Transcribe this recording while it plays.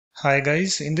Hi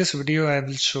guys, in this video I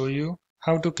will show you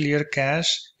how to clear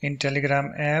cache in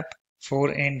Telegram app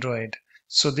for Android.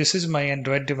 So this is my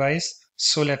Android device,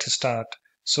 so let's start.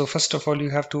 So first of all you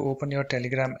have to open your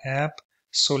Telegram app.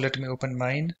 So let me open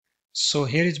mine. So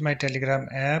here is my Telegram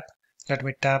app. Let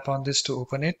me tap on this to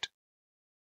open it.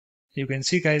 You can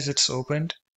see guys it's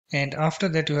opened, and after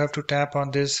that you have to tap on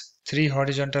this three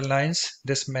horizontal lines,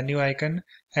 this menu icon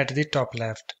at the top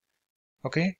left.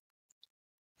 Okay.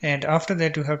 And after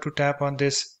that you have to tap on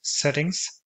this settings,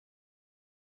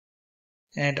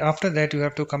 and after that you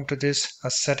have to come to this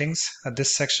settings,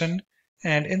 this section,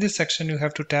 and in this section you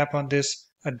have to tap on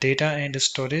this data and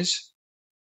storage,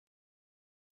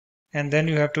 and then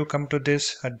you have to come to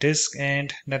this disk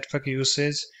and network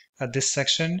usage, this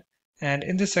section, and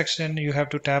in this section you have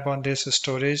to tap on this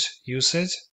storage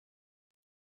usage,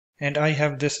 and I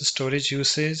have this storage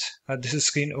usage, this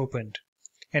screen opened,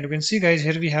 and you can see guys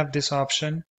here we have this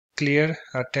option clear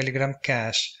Telegram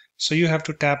cache. So you have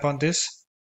to tap on this,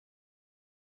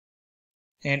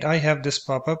 and I have this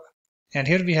pop-up, and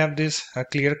here we have this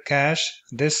clear cache,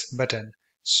 this button.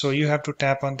 So you have to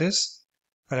tap on this.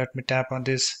 Let me tap on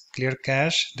this clear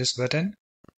cache, this button,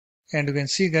 and you can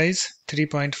see guys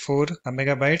 3.4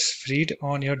 megabytes freed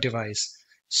on your device.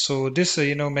 So this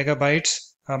megabytes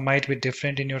might be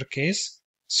different in your case.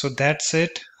 So that's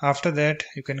it. After that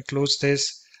you can close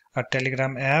this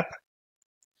Telegram app.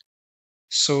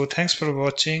 So thanks for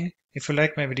watching. If you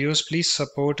like my videos, please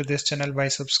support this channel by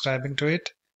subscribing to it.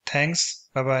 Thanks.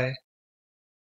 Bye bye.